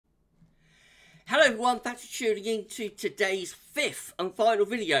everyone, thanks for tuning in to today's fifth and final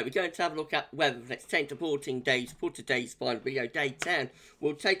video. We're going to have a look at weather for the next 10 to 14 days for today's final video. Day 10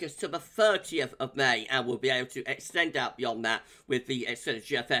 will take us to the 30th of May, and we'll be able to extend out beyond that with the extended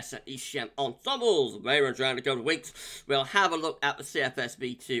GFS and ECM Ensembles. May runs around a couple of weeks. We'll have a look at the CFS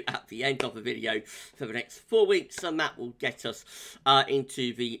V2 at the end of the video for the next 4 weeks, and that will get us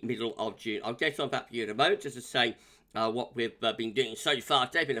into the middle of June. I'll get on that for you in a moment, just to say what we've been doing so far.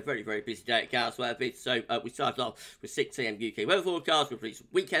 Today's been a very, very busy day at GavsWeatherVids. So we started off with 6 AM UK weather forecast. We've released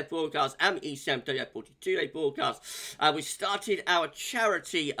weekend forecast and the ECM 42-day forecast. We started our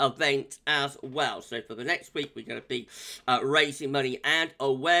charity event as well. So for the next week, we're going to be raising money and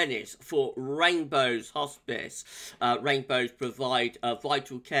awareness for Rainbow's Hospice. Rainbows provide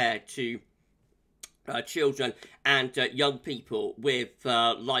vital care to children and young people with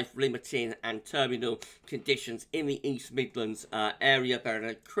life-limiting and terminal conditions in the East Midlands area. They're an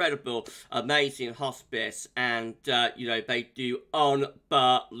incredible, amazing hospice, and you know, they do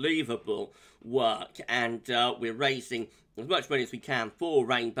unbelievable work, and we're raising as much money as we can for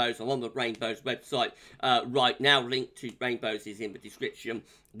Rainbows. I'm on the Rainbows website right now. Link to Rainbows is in the description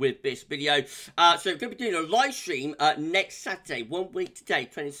with this video. So we're going to be doing a live stream next Saturday, 1 week today,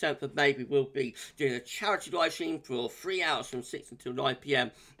 27th of May. We will be doing a charity live stream for 3 hours from 6 until 9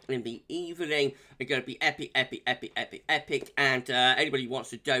 PM in the evening. It's going to be epic, epic, epic, epic, epic. And anybody who wants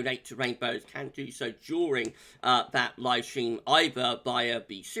to donate to Rainbows can do so during that live stream, either via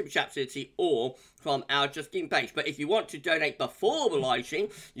the Super Chat facility or from our Just Giving page. But if you want to donate before the live stream,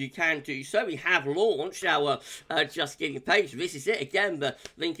 you can do so. We have launched our Just Giving page. This is it. Again, the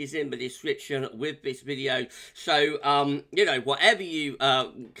link is in the description with this video. So, you know, whatever you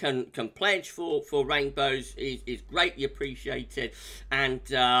can pledge for Rainbows is greatly appreciated. And,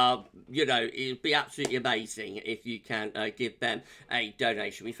 you know, it'd be absolutely amazing if you can give them a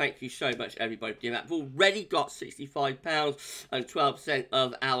donation. We thank you so much, everybody, for doing that. We've already got £65 and 12%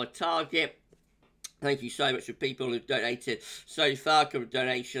 of our target. Thank you so much for people who've donated so far. A couple of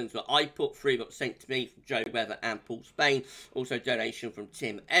donations that I put through that were sent to me from Joe Weather and Paul Spain. Also donation from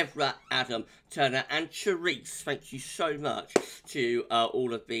Tim Everett, Adam Turner and Charisse. Thank you so much to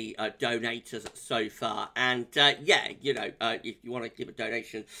all of the donators so far. And yeah, you know, if you want to give a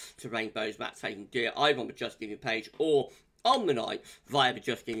donation to Rainbows, that's how you can do it. Either on the Just Giving page or on the night via the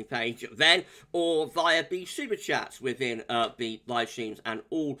Just Giving page then, or via the Super Chats within the live streams, and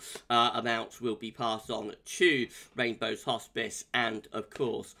all amounts will be passed on to Rainbow's Hospice, and of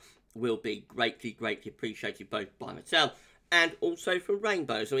course will be greatly, greatly appreciated both by myself and also from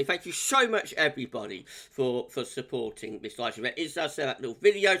Rainbows. I mean, thank you so much, everybody, for supporting this live stream. It is that little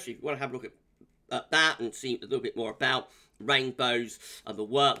video, so if you want to have a look at that and see a little bit more about Rainbows and the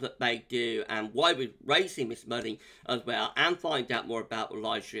work that they do and why we're raising this money as well, and find out more about the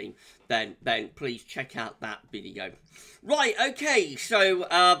live stream, then please check out that video. Right, okay, so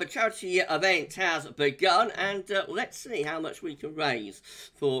the charity event has begun, and let's see how much we can raise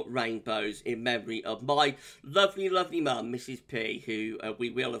for Rainbows in memory of my lovely, lovely mum, Mrs. P, who we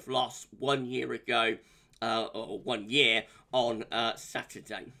will have lost 1 year ago, or 1 year on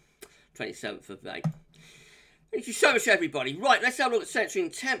Saturday, 27th of May. Thank you so much, everybody. Right, let's have a look at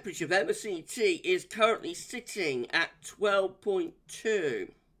centering temperature. The CET is currently sitting at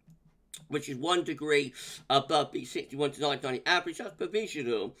 12.2, which is 1 degree above the 61 to 90 average. That's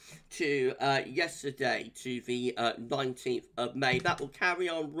provisional to yesterday, to the 19th of May. That will carry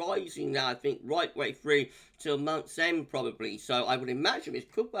on rising now, I think, right way through till month's end, probably. So I would imagine this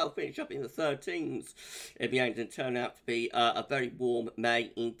could well finish up in the 13s at the end and turn out to be a very warm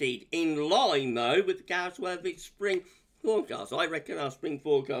May indeed. In line, though, with the GavsWeatherVids spring forecast. I reckon our spring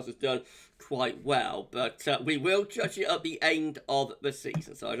forecast has done quite well, but we will judge it at the end of the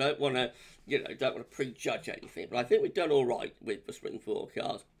season. So I don't want to, you know, don't want to prejudge anything, but I think we've done all right with the spring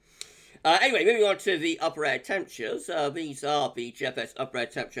forecast. Anyway, moving on to the upper air temperatures. These are the GFS upper air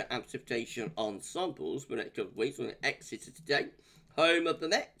temperature and precipitation ensembles for the next couple of weeks. We're going to Exeter today, home of the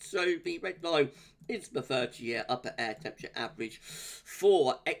Met. So the red line is the 30-year upper air temperature average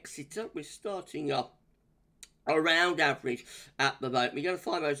for Exeter. We're starting up around average at the moment. We're going to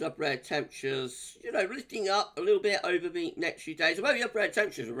find those upper air temperatures, you know, lifting up a little bit over the next few days. Although the upper air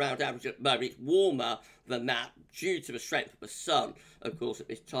temperatures are around average at the moment, it's warmer than that due to the strength of the sun, of course, at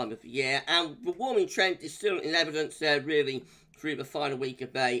this time of the year. And the warming trend is still in evidence there, really, through the final week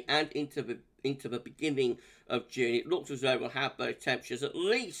of May and into the beginning of June. It looks as though we'll have those temperatures at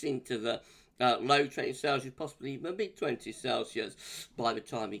least into the low 20 Celsius, possibly even mid 20 Celsius by the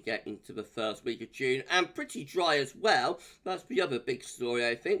time we get into the first week of June. And pretty dry as well. That's the other big story,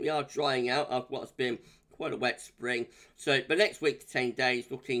 I think. We are drying out after what's been quite a wet spring. So the next week to 10 days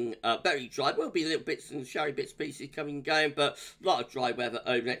looking very dry. Will be little bits and showery bits pieces coming and going, but a lot of dry weather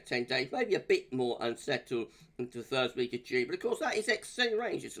over the next 10 days. Maybe a bit more unsettled into the first week of June. But of course, that is extended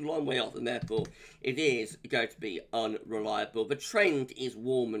range. It's a long way off, and therefore it is going to be unreliable. The trend is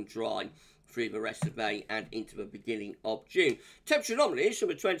warm and dry through the rest of May and into the beginning of June. Temperature anomalies from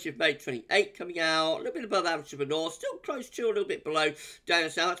the 20th of May, 28 coming out, a little bit above average to the north, still close to a little bit below down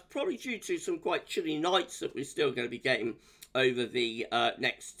south. That's probably due to some quite chilly nights that we're still going to be getting over the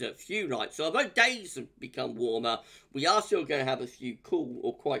next few nights. So although days have become warmer, we are still going to have a few cool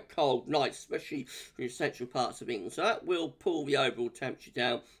or quite cold nights, especially for the central parts of England. So that will pull the overall temperature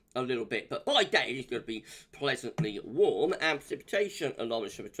down a little bit, but by day it is going to be pleasantly warm. And precipitation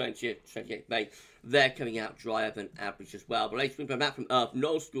anomalies for the 20th, 28th May, they're coming out drier than average as well. The latest Windflow Map from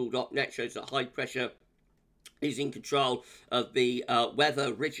nullschool.net shows that high pressure is in control of the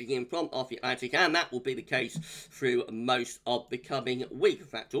weather ridging in from off the Atlantic, and that will be the case through most of the coming week. In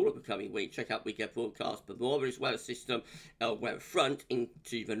fact, all of the coming week. Check out Weekend Forecast for more. There is weather system, weather front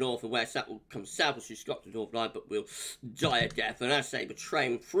into the north and west. That will come south through Scotland North Line, but will die a death. And as I say, the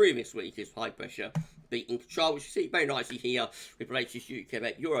trend through this week is high pressure be in control, which you see very nicely here with the latest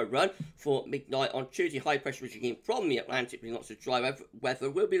UK Euro run for midnight on Tuesday. High pressure ridging in from the Atlantic, bringing lots of dry weather.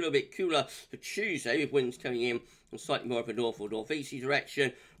 Will be a little bit cooler for Tuesday with winds coming in from slightly more of a north or northeasterly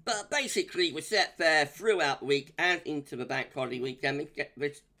direction. But basically, we're set there throughout the week and into the bank holiday weekend.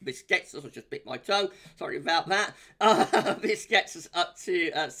 This gets us, I just bit my tongue, sorry about that. This gets us up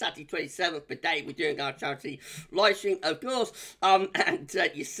to Saturday 27th, the day we're doing our charity live stream, of course. And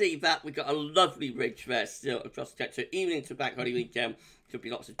you see that we've got a lovely ridge there still across the country. So even into the bank holiday weekend, could be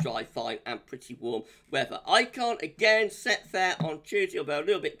lots of dry, fine, and pretty warm weather. Icon again set there on Tuesday, although a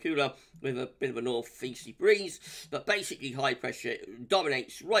little bit cooler with a bit of a northeasterly breeze. But basically, high pressure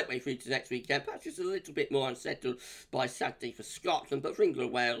dominates right way through to next weekend. Perhaps just a little bit more unsettled by Saturday for Scotland, but for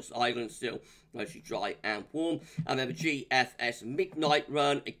England, Wales, Ireland still mostly dry and warm. And then the GFS midnight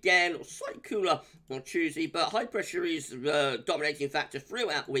run again, slightly cooler on Tuesday, but high pressure is the dominating factor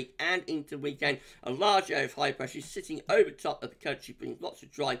throughout the week and into the weekend. A large area of high pressure is sitting over top of the country, brings lots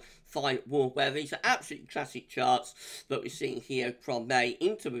of dry, fine, warm weather. These are absolutely classic charts that we're seeing here from May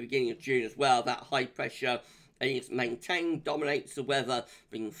into the beginning of June as well. That high pressure is maintained, dominates the weather,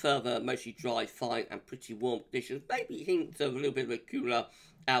 bringing further, mostly dry, fine, and pretty warm conditions. Maybe hints of a little bit of a cooler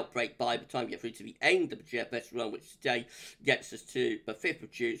outbreak by the time we get through to the end of the GFS run, which today gets us to the 5th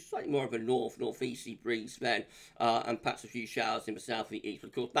of June. Slightly more of a northeasterly breeze then, and perhaps a few showers in the south and the east. But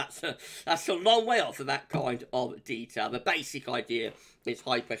of course, that's a long way off of that kind of detail. The basic idea is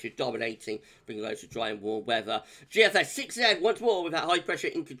high pressure dominating, bringing loads of dry and warm weather. GFS 6Z once more with that high pressure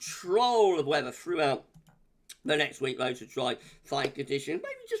in control of weather throughout the next week. Loads of dry, fine conditions.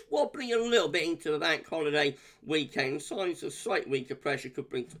 Maybe just wobbling a little bit into the bank holiday weekend. Signs of slight weaker pressure could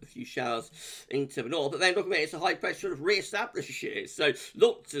bring a few showers into the north. But then look at it, it's a high pressure sort of re-establishes. So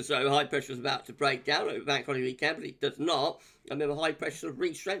looks as though high pressure is about to break down over the bank holiday weekend, but it does not. And then the high pressure sort of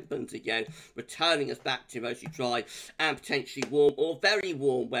re-strengthens again, returning us back to mostly dry and potentially warm or very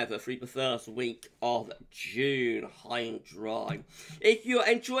warm weather through the first week of June, high and dry. If you're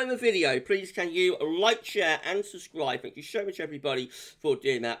enjoying the video, please can you like, share and subscribe. Thank you so much everybody for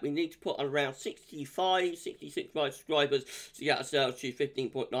doing that. We need to put on around 66 subscribers to get ourselves to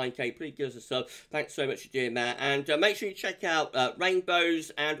 15.9k. Please give us a sub. Thanks so much for doing that. And make sure you check out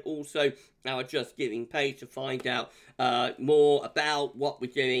Rainbows and also our Just Giving page to find out more about what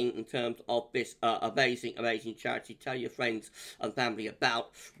we're doing in terms of this amazing charity. Tell your friends and family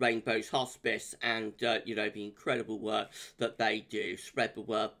about Rainbow's Hospice and, you know, the incredible work that they do. Spread the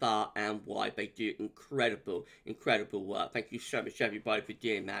word far and wide. They do incredible work. Thank you so much, everybody, for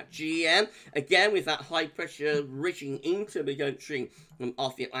doing that. GM, again, with that high pressure ridging into the country from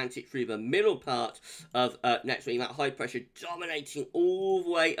off the Atlantic through the middle part of next week. That high pressure dominating all the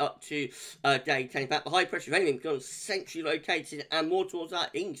way up to day 10. In fact, the high pressure, if anything, becomes centrally located and more towards our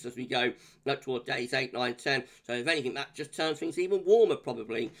east as we go up toward days 8, 9, 10. So if anything, that just turns things even warmer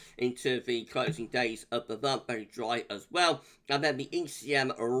probably into the closing days of the month. Very dry as well. And then the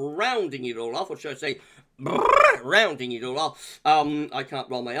ECM rounding it all off, or should I say rounding it all off. I can't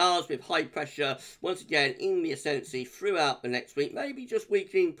roll my R's with high pressure once again in the ascendancy throughout the next week. Maybe just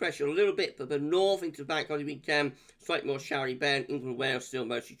weakening pressure a little bit for the north into the bank holiday weekend. Slightly more showery bend. England, Wales still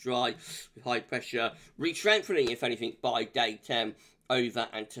mostly dry with high pressure re-strengthening, if anything, by day 10 over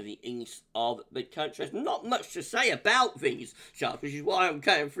and to the east of the country. There's not much to say about these charts, which is why I'm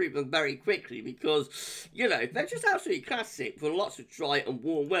going through them very quickly, because, you know, they're just absolutely classic for lots of dry and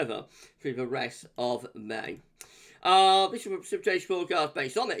warm weather through the rest of May. This is a precipitation forecast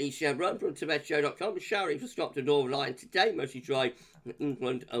based on the ECM run from TemPshow.com. Showery for Scotland, Northern Ireland today, mostly dry in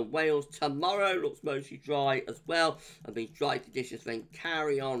England and Wales. Tomorrow looks mostly dry as well, and these dry conditions then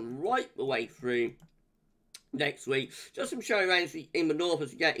carry on right the way through next week. Just some showy rains in the north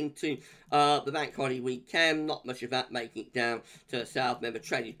as we get into the bank holiday weekend. Not much of that making it down to the south. Remember,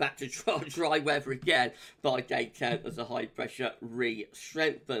 trending back to dry weather again by day 10 as the high pressure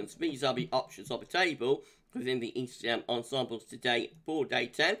re-strengthens. These are the options on the table within the ECM Ensembles today for day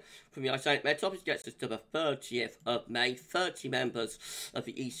 10. From the isolated Metopis gets us to the 30th of May. 30 members of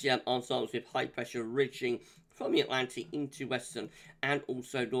the ECM Ensembles with high pressure reaching from the Atlantic into Western and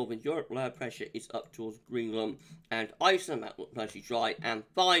also Northern Europe. Lower pressure is up towards Greenland and Iceland. That looks mostly dry and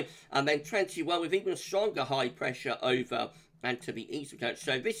fine. And then 21 with even stronger high pressure over and to the east of the country.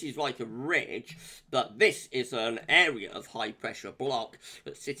 So this is like a ridge, but this is an area of high pressure block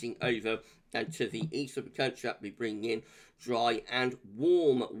that's sitting over and to the east of the country. That we bring in dry and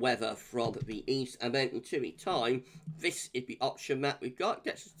warm weather from the east. And then in 2 weeks' time, this is the option map we've got.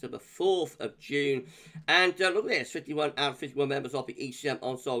 Gets us to the 4th of June. And look at this, 51 out of 51 members of the ECM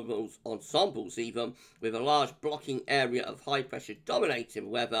ensembles even, with a large blocking area of high pressure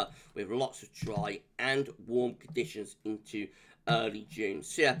dominating weather, with lots of dry and warm conditions into early June.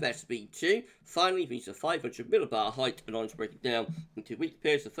 CFS V2, finally, these are 500 millibar height and orange breaking down into week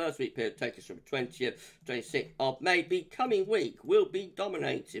periods. The first week period takes us from the 20th to 26th of May. The coming week will be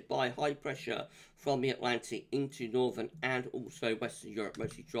dominated by high pressure from the Atlantic into northern and also Western Europe,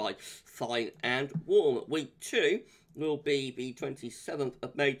 mostly dry, fine and warm. Week 2 will be the 27th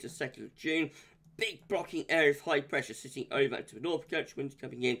of May to 2nd of June. Big blocking area of high pressure sitting over into the north coast. Winds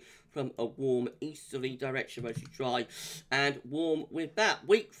coming in from a warm easterly direction, mostly dry and warm with that.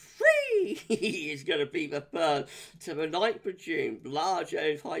 Week 3 is going to be the 3rd to the 9th of June. Large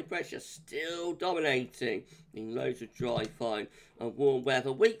area of high pressure still dominating in loads of dry, fine and warm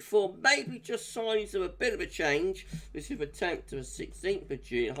weather. Week 4, maybe just signs of a bit of a change. This is the 10th to the 16th of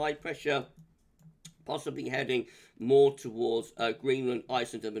June. High pressure possibly heading more towards Greenland,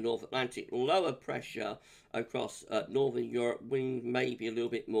 Iceland and the North Atlantic. Lower pressure across Northern Europe. Wind maybe a little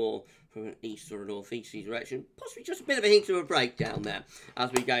bit more from an east or a northeasterly direction. Possibly just a bit of a hint of a breakdown there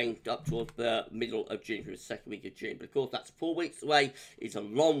as we're going up towards the middle of June, for the 2nd week of June. But of course, that's 4 weeks away. It's a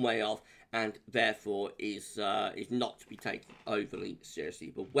long way off and therefore is not to be taken overly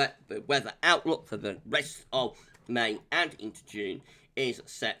seriously. But the weather outlook for the rest of May and into June is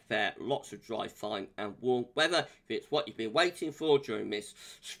set there. Lots of dry, fine and warm weather. If it's what you've been waiting for during this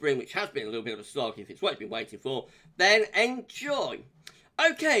spring, which has been a little bit of a slog, if it's what you've been waiting for, then enjoy.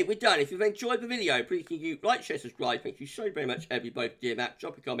 Okay, we're done. If you've enjoyed the video, please can you like, share, subscribe. Thank you so very much, everybody. Dear Matt,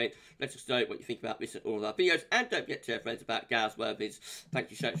 drop a comment. Let us know what you think about this and all of our videos. And don't forget to tell friends about GavsWeatherVids. Thank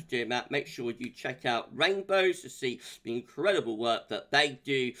you so much, dear Matt. Make sure you check out Rainbows to see the incredible work that they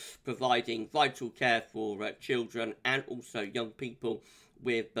do, providing vital care for children and also young people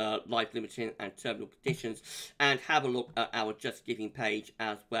with life-limiting and terminal conditions. And have a look at our Just Giving page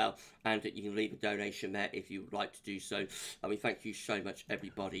as well, and you can leave a donation there if you would like to do so. I mean, thank you so much,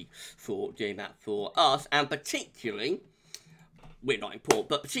 everybody, for doing that for us, and particularly, we're not important,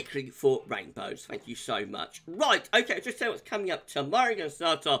 but particularly for Rainbows. Thank you so much. Right, okay, just tell you what's coming up tomorrow. We're going to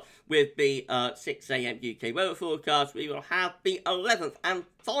start off with the 6 AM UK weather forecast. We will have the 11th and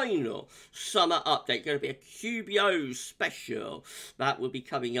final summer update. Going to be a QBO special. That will be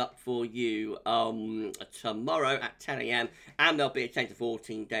coming up for you tomorrow at 10 AM. And there'll be a 10 to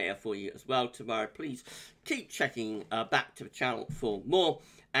 14 data for you as well tomorrow. Please keep checking back to the channel for more.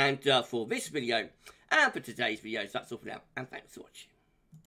 And for this video, and for today's videos, that's all for now, and thanks for watching.